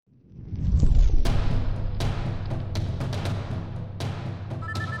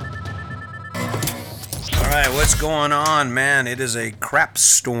right, what's going on, man? It is a crap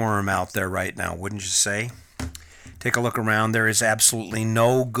storm out there right now, wouldn't you say? Take a look around. There is absolutely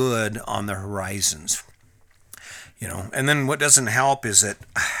no good on the horizons. And then what doesn't help is that.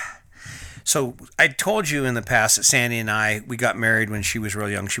 So I told you in the past that Sandy and we got married when she was real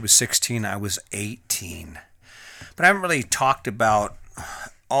young. She was 16, I was 18. But I haven't really talked about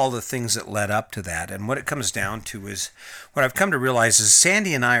all the things that led up to that. And what it comes down to is what I've come to realize is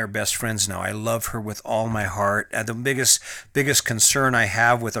Sandy and I are best friends now. I love her with all my heart. The biggest concern I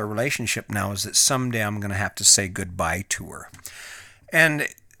have with our relationship now is that someday I'm going to have to say goodbye to her. And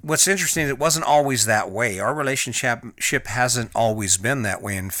what's interesting, it wasn't always that way. Our relationship hasn't always been that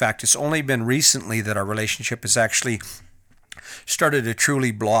way. In fact, it's only been recently that our relationship has actually started to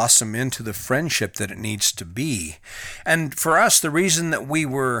truly blossom into the friendship that it needs to be. And for us, the reason that we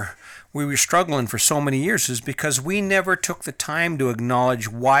were struggling for so many years is because we never took the time to acknowledge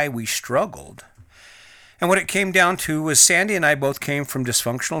why we struggled. And what it came down to was Sandy and I both came from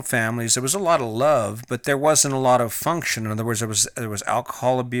dysfunctional families. There was a lot of love, but there wasn't a lot of function. In other words, there was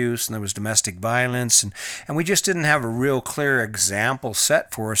alcohol abuse and there was domestic violence, and we just didn't have a real clear example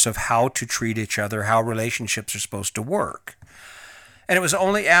set for us of how to treat each other, how relationships are supposed to work. And it was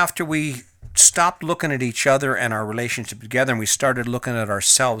only after we stopped looking at each other and our relationship together and we started looking at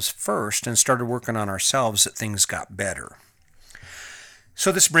ourselves first and started working on ourselves that things got better.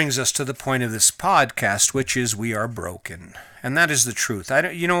 So this brings us to the point of this podcast, which is we are broken. And that is the truth.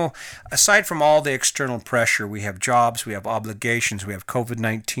 Aside from all the external pressure, we have jobs, we have obligations, we have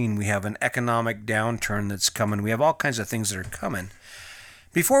COVID-19, we have an economic downturn that's coming, we have all kinds of things that are coming.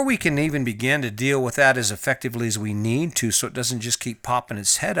 Before we can even begin to deal with that as effectively as we need to, so it doesn't just keep popping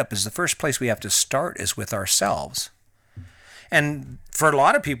its head up, is the first place we have to start is with ourselves. And for a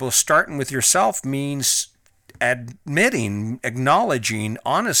lot of people, starting with yourself means acknowledging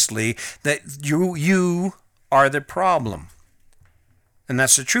honestly that you are the problem. And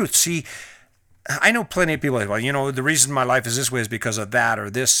that's the truth. See, I know plenty of people like, well, the reason my life is this way is because of that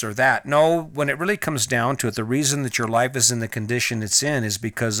or this or that. No, when it really comes down to it, the reason that your life is in the condition it's in is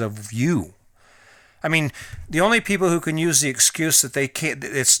because of you. I mean, the only people who can use the excuse that they can't,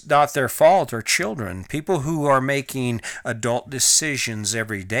 it's not their fault, are children. People who are making adult decisions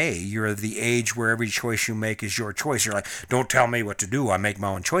every day. You're of the age where every choice you make is your choice. You're like, don't tell me what to do. I make my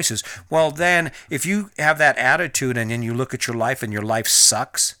own choices. Well, then, if you have that attitude and then you look at your life and your life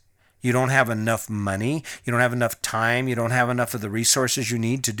sucks, you don't have enough money, you don't have enough time, you don't have enough of the resources you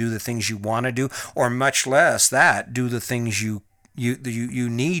need to do the things you want to do, or much less that, do the things you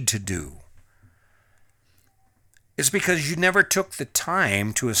need to do. It's because you never took the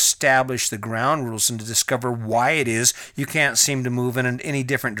time to establish the ground rules and to discover why it is you can't seem to move in any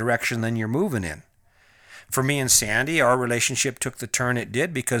different direction than you're moving in. For me and Sandy, our relationship took the turn it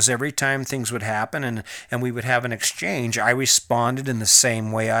did because every time things would happen and we would have an exchange, I responded in the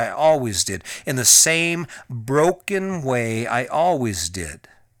same way I always did, in the same broken way I always did.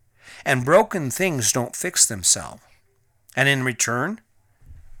 And broken things don't fix themselves. And in return,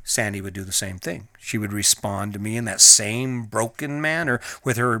 Sandy would do the same thing. She would respond to me in that same broken manner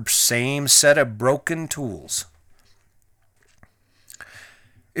with her same set of broken tools.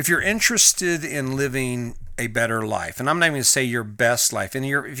 If you're interested in living a better life, and I'm not even going to say your best life, and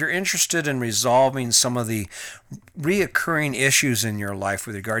if you're interested in resolving some of the reoccurring issues in your life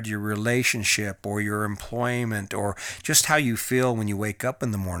with regard to your relationship or your employment or just how you feel when you wake up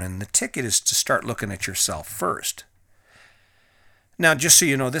in the morning, the ticket is to start looking at yourself first. Now, just so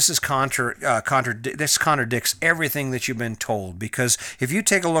you know, this contradicts everything that you've been told, because if you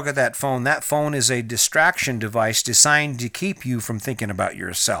take a look at that phone is a distraction device designed to keep you from thinking about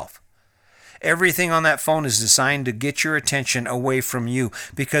yourself. Everything on that phone is designed to get your attention away from you,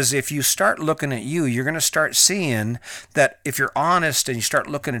 because if you start looking at you, you're going to start seeing that if you're honest and you start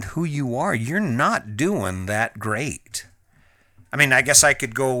looking at who you are, you're not doing that great. I mean, I guess I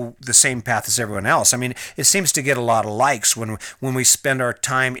could go the same path as everyone else. I mean, it seems to get a lot of likes when we spend our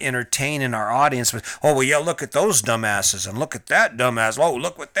time entertaining our audience with, oh, well, yeah, look at those dumbasses and look at that dumbass. Oh,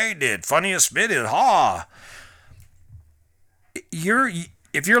 look what they did. Funniest video. Ha!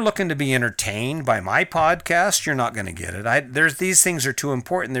 If you're looking to be entertained by my podcast, you're not going to get it. These things are too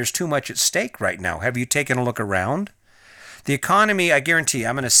important. There's too much at stake right now. Have you taken a look around? The economy, I guarantee,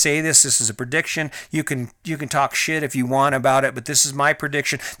 I'm going to say this is a prediction. You can talk shit if you want about it, but this is my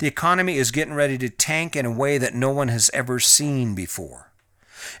prediction. The economy is getting ready to tank in a way that no one has ever seen before.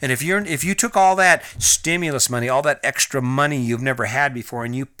 And if you took all that stimulus money, all that extra money you've never had before,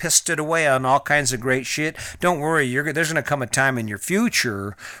 and you pissed it away on all kinds of great shit, don't worry, there's going to come a time in your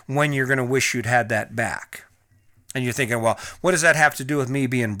future when you're going to wish you'd had that back. And you're thinking, well, what does that have to do with me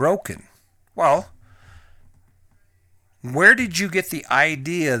being broken? Well, Where did you get the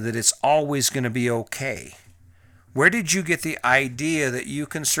idea that it's always going to be okay? Where did you get the idea that you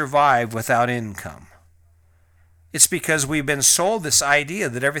can survive without income? It's because we've been sold this idea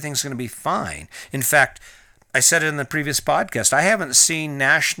that everything's going to be fine. In fact, I said it in the previous podcast, I haven't seen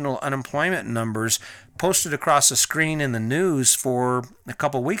national unemployment numbers posted across the screen in the news for a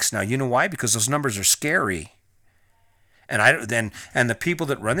couple of weeks now. You know why? Because those numbers are scary. And the people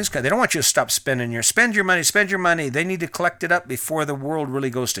that run this guy, they don't want you to stop spend your money. They need to collect it up before the world really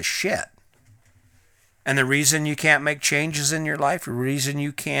goes to shit. And the reason you can't make changes in your life, the reason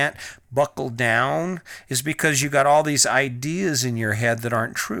you can't buckle down is because you got all these ideas in your head that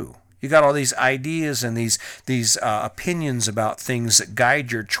aren't true. You got all these ideas and these opinions about things that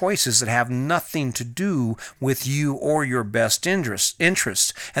guide your choices that have nothing to do with you or your best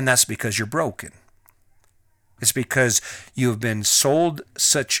interests. And that's because you're broken. It's because you've been sold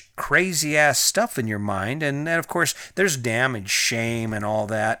such crazy ass stuff in your mind. And of course, there's damage, shame, and all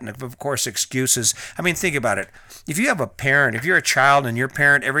that. And of course, excuses. I mean, think about it. If you have a parent, if you're a child and your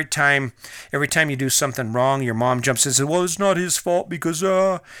parent, every time you do something wrong, your mom jumps in and says, well, it's not his fault because,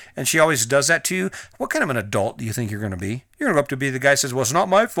 and she always does that to you. What kind of an adult do you think you're going to be? You're going to go up to be the guy who says, well, it's not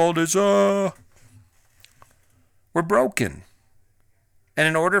my fault. It's, we're broken. And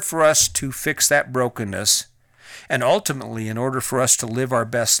in order for us to fix that brokenness, and ultimately, in order for us to live our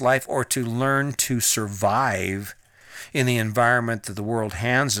best life or to learn to survive in the environment that the world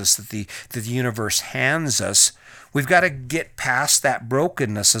hands us, that the universe hands us, we've got to get past that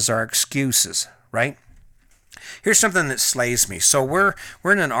brokenness as our excuses, right? Here's something that slays me. So we're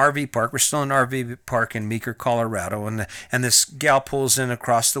in an RV park. We're still in an RV park in Meeker, Colorado, and this gal pulls in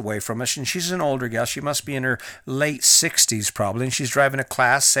across the way from us, and she's an older gal. She must be in her late 60s probably, and she's driving a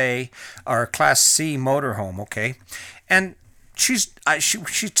Class A or Class C motorhome, okay? And she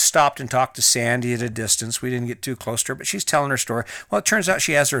stopped and talked to Sandy at a distance. We didn't get too close to her, but she's telling her story. Well, it turns out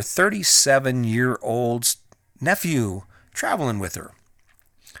she has her 37-year-old nephew traveling with her.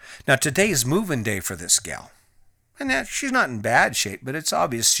 Now, today's moving day for this gal. And she's not in bad shape, but it's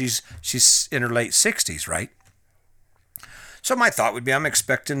obvious she's in her late 60s, right? So my thought would be I'm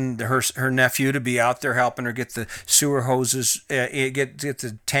expecting her nephew to be out there helping her get the sewer hoses, get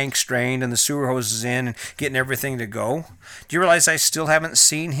the tank strained and the sewer hoses in and getting everything to go. Do you realize I still haven't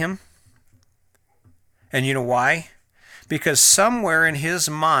seen him? And you know why? Because somewhere in his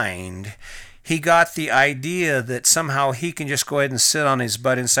mind, he got the idea that somehow he can just go ahead and sit on his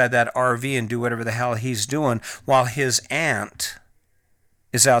butt inside that RV and do whatever the hell he's doing while his aunt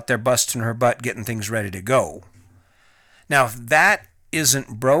is out there busting her butt getting things ready to go. Now, if that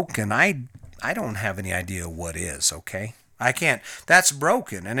isn't broken, I don't have any idea what is, okay? I can't. That's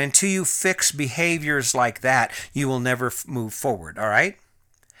broken. And until you fix behaviors like that, you will never move forward, all right?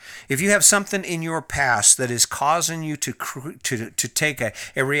 If you have something in your past that is causing you to take a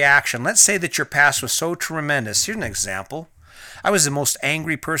reaction, let's say that your past was so tremendous. Here's an example. I was the most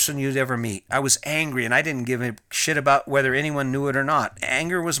angry person you'd ever meet. I was angry and I didn't give a shit about whether anyone knew it or not.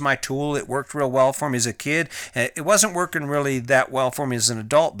 Anger was my tool. It worked real well for me as a kid. It wasn't working really that well for me as an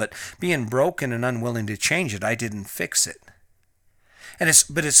adult, but being broken and unwilling to change it, I didn't fix it.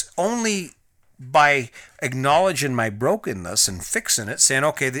 But it's only by acknowledging my brokenness and fixing it, saying,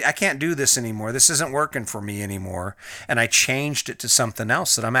 okay, I can't do this anymore. This isn't working for me anymore. And I changed it to something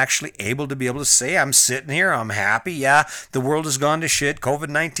else that I'm actually able to say, I'm sitting here, I'm happy. Yeah, the world has gone to shit.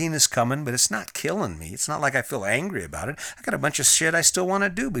 COVID-19 is coming, but it's not killing me. It's not like I feel angry about it. I got a bunch of shit I still want to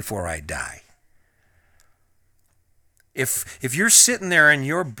do before I die. If you're sitting there and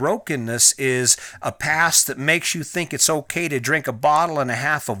your brokenness is a past that makes you think it's okay to drink a bottle and a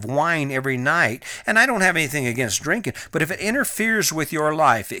half of wine every night, and I don't have anything against drinking, but if it interferes with your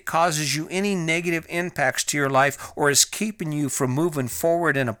life, it causes you any negative impacts to your life or is keeping you from moving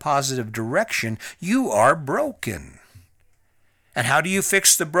forward in a positive direction, you are broken. And how do you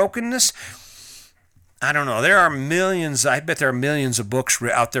fix the brokenness? I don't know. There are millions, I bet there are millions of books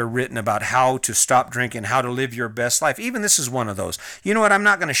out there written about how to stop drinking, how to live your best life. Even this is one of those. You know what? I'm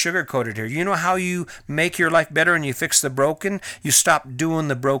not going to sugarcoat it here. You know how you make your life better and you fix the broken? You stop doing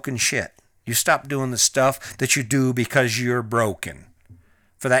the broken shit. You stop doing the stuff that you do because you're broken.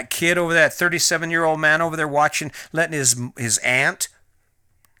 For that kid over there, that 37-year-old man over there watching, letting his aunt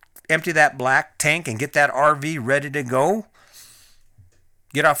empty that black tank and get that RV ready to go,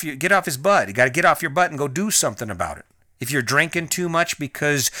 get off his butt. You got to get off your butt and go do something about it. If you're drinking too much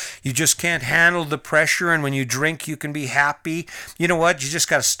because you just can't handle the pressure and when you drink you can be happy, you know what? You just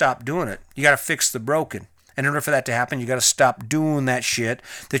got to stop doing it. You got to fix the broken. And in order for that to happen, you got to stop doing that shit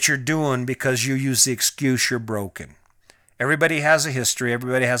that you're doing because you use the excuse you're broken. Everybody has a history.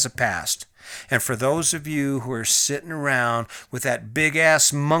 Everybody has a past. And for those of you who are sitting around with that big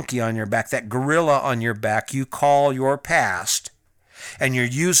ass monkey on your back, that gorilla on your back you call your past, and you're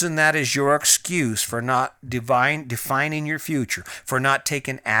using that as your excuse for not defining your future, for not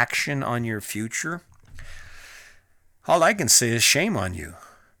taking action on your future, all I can say is shame on you.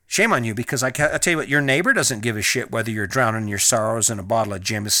 Shame on you, because I tell you what, your neighbor doesn't give a shit whether you're drowning your sorrows in a bottle of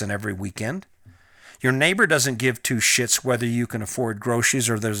Jameson every weekend. Your neighbor doesn't give two shits whether you can afford groceries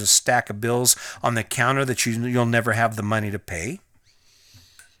or there's a stack of bills on the counter that you'll never have the money to pay.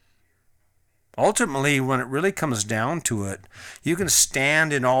 Ultimately, when it really comes down to it, you can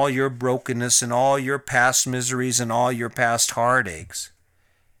stand in all your brokenness and all your past miseries and all your past heartaches.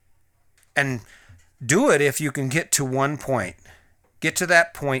 And do it if you can get to one point. Get to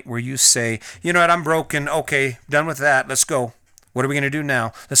that point where you say, you know what, I'm broken. Okay, done with that. Let's go. What are we going to do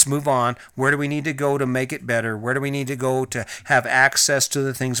now? Let's move on. Where do we need to go to make it better? Where do we need to go to have access to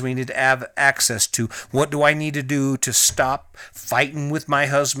the things we need to have access to? What do I need to do to stop fighting with my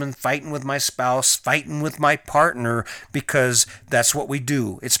husband, fighting with my spouse, fighting with my partner? Because that's what we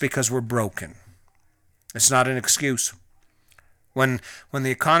do. It's because we're broken. It's not an excuse. When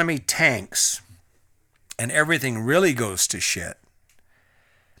the economy tanks and everything really goes to shit,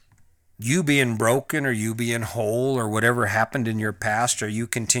 you being broken or you being whole or whatever happened in your past, or you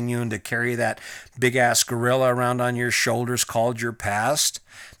continuing to carry that big ass gorilla around on your shoulders called your past,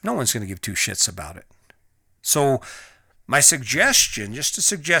 no one's going to give two shits about it. So my suggestion, just a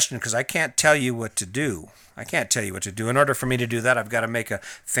suggestion, because I can't tell you what to do. I can't tell you what to do. In order for me to do that, I've got to make a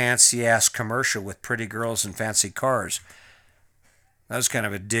fancy ass commercial with pretty girls and fancy cars. That was kind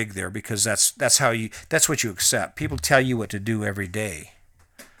of a dig there, because that's what you accept. People tell you what to do every day.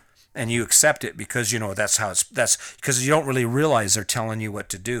 And you accept it because, you know, that's because you don't really realize they're telling you what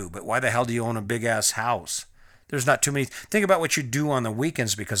to do. But why the hell do you own a big ass house? There's not too many. Think about what you do on the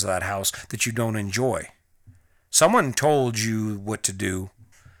weekends because of that house that you don't enjoy. Someone told you what to do.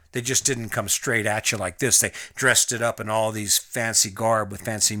 They just didn't come straight at you like this. They dressed it up in all these fancy garb with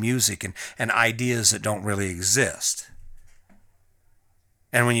fancy music and ideas that don't really exist.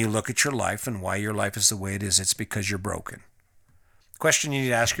 And when you look at your life and why your life is the way it is, it's because you're broken. Question you need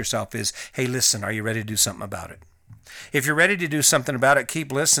to ask yourself is, hey, listen, are you ready to do something about it? If you're ready to do something about it,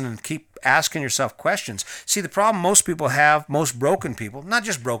 keep listening and keep asking yourself questions. See, the problem most people have, most broken people, not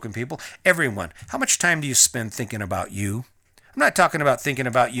just broken people, everyone, how much time do you spend thinking about you? I'm not talking about thinking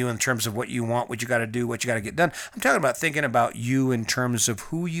about you in terms of what you want, what you got to do, what you got to get done. I'm talking about thinking about you in terms of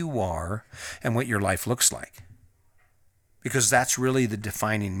who you are and what your life looks like. Because that's really the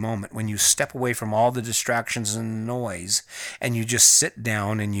defining moment, when you step away from all the distractions and noise and you just sit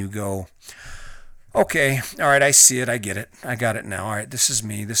down and you go, okay, all right, I see it, I get it, I got it now. All right, this is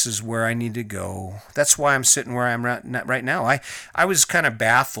me, this is where I need to go. That's why I'm sitting where I'm right now. I was kind of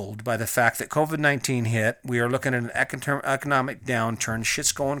baffled by the fact that COVID-19 hit. We are looking at an economic downturn.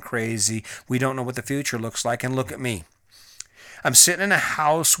 Shit's going crazy. We don't know what the future looks like. And look at me. I'm sitting in a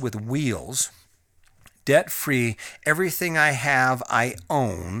house with wheels, debt-free. Everything I have, I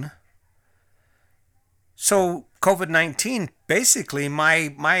own. So COVID-19, basically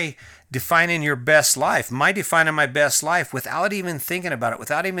my defining your best life, my defining my best life without even thinking about it,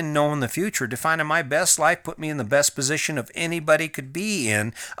 without even knowing the future, defining my best life put me in the best position of anybody could be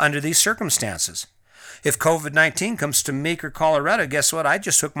in under these circumstances. If COVID-19 comes to Meeker, Colorado, guess what? I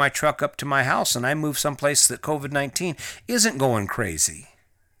just took my truck up to my house and I moved someplace that COVID-19 isn't going crazy.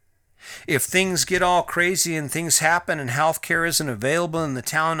 If things get all crazy and things happen and healthcare isn't available in the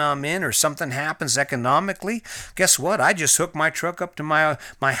town I'm in, or something happens economically, guess what? I just hook my truck up to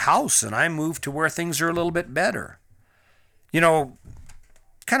my house and I move to where things are a little bit better. You know,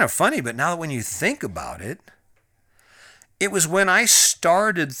 kind of funny, but now that when you think about it, it was when I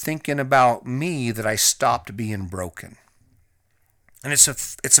started thinking about me that I stopped being broken. And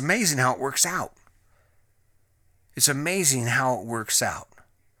it's amazing how it works out. It's amazing how it works out.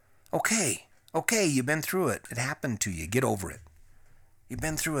 Okay, you've been through it. It happened to you. Get over it. You've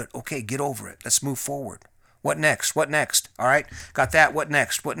been through it. Okay, get over it. Let's move forward. What next? What next? All right, got that. What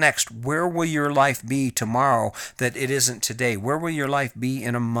next? What next? Where will your life be tomorrow that it isn't today? Where will your life be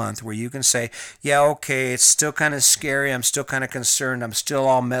in a month where you can say, yeah, okay, it's still kind of scary. I'm still kind of concerned. I'm still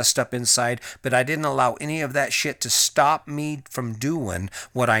all messed up inside, but I didn't allow any of that shit to stop me from doing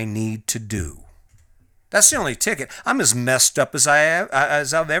what I need to do. That's the only ticket. I'm as messed up as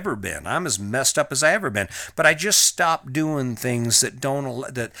I've ever been. I'm as messed up as I ever been. But I just stopped doing things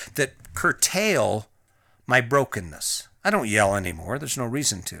that curtail my brokenness. I don't yell anymore. There's no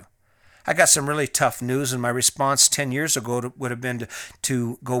reason to. I got some really tough news, and my response 10 years ago would have been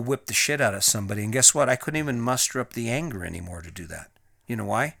to go whip the shit out of somebody. And guess what? I couldn't even muster up the anger anymore to do that. You know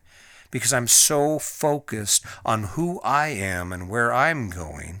why? because I'm so focused on who I am and where I'm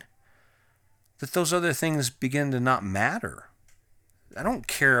going that those other things begin to not matter. I don't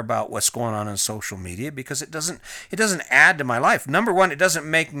care about what's going on social media because it doesn't add to my life. Number one, it doesn't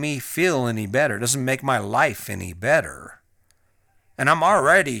make me feel any better. It doesn't make my life any better. And I'm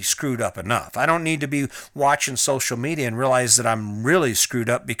already screwed up enough. I don't need to be watching social media and realize that I'm really screwed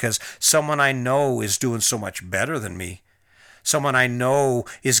up because someone I know is doing so much better than me. Someone I know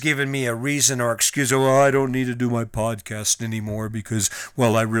is giving me a reason or excuse, oh, I don't need to do my podcast anymore because,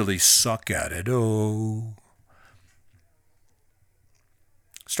 well, I really suck at it. Oh.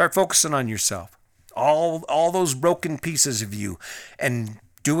 Start focusing on yourself. All those broken pieces of you, and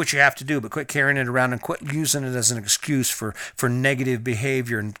do what you have to do, but quit carrying it around and quit using it as an excuse for negative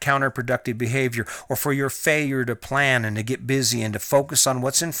behavior and counterproductive behavior, or for your failure to plan and to get busy and to focus on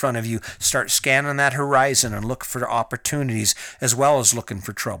what's in front of you. Start scanning that horizon and look for opportunities as well as looking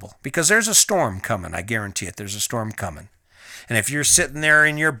for trouble. Because there's a storm coming. I guarantee it. There's a storm coming. And if you're sitting there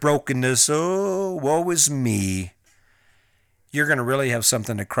in your brokenness, oh, woe is me, you're going to really have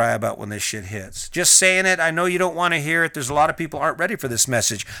something to cry about when this shit hits. Just saying it, I know you don't want to hear it. There's a lot of people aren't ready for this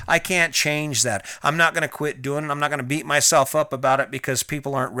message. I can't change that. I'm not going to quit doing it. I'm not going to beat myself up about it because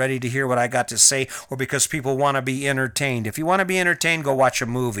people aren't ready to hear what I got to say or because people want to be entertained. If you want to be entertained, go watch a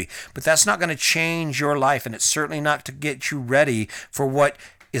movie. But that's not going to change your life, and it's certainly not to get you ready for what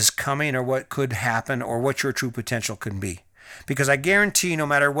is coming or what could happen or what your true potential can be. Because I guarantee no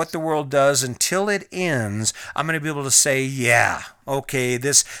matter what the world does, until it ends, I'm going to be able to say, yeah, okay,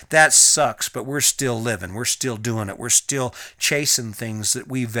 that sucks, but we're still living. We're still doing it. We're still chasing things that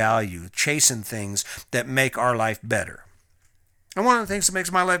we value, chasing things that make our life better. And one of the things that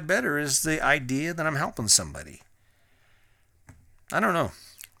makes my life better is the idea that I'm helping somebody. I don't know.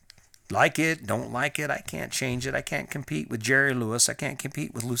 Like it, don't like it, I can't change it. I can't compete with Jerry Lewis. I can't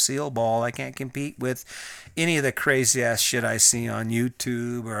compete with Lucille Ball. I can't compete with any of the crazy ass shit I see on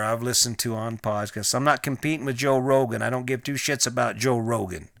YouTube or I've listened to on podcasts. I'm not competing with Joe Rogan. I don't give two shits about Joe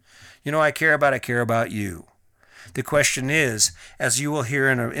Rogan. You know, I care about you. The question is, as you will hear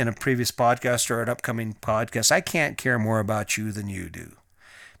in a previous podcast or an upcoming podcast, I can't care more about you than you do.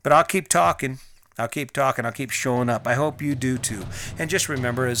 But I'll keep talking. I'll keep showing up. I hope you do too. And just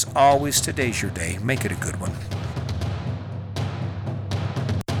remember, as always, today's your day. Make it a good one.